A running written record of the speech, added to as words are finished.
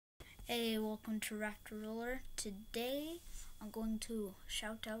Hey, welcome to ratliff. Today, I'm going to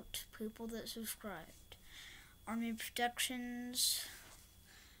shout out to people that subscribed. Army Productions,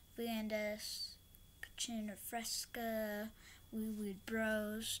 Vandas, Cucinafresca, wewe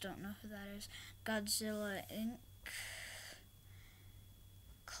Bros, don't know who that is, Godzilla Inc.,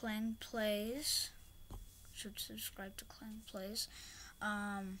 Clang playz, should subscribe to Clang playz.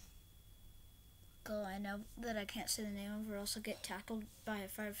 I know that I can't say the name of, or else I'll get tackled by a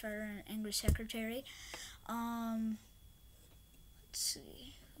firefighter and an angry secretary. Let's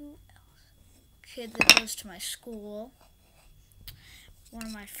see, who else? Kid that goes to my school. One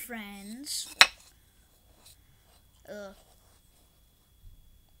of my friends. My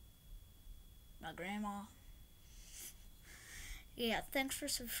grandma. Yeah, thanks for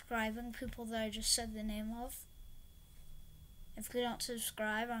subscribing, people that I just said the name of. If you don't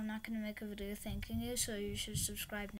subscribe, I'm not going to make a video thanking you, so you should subscribe now.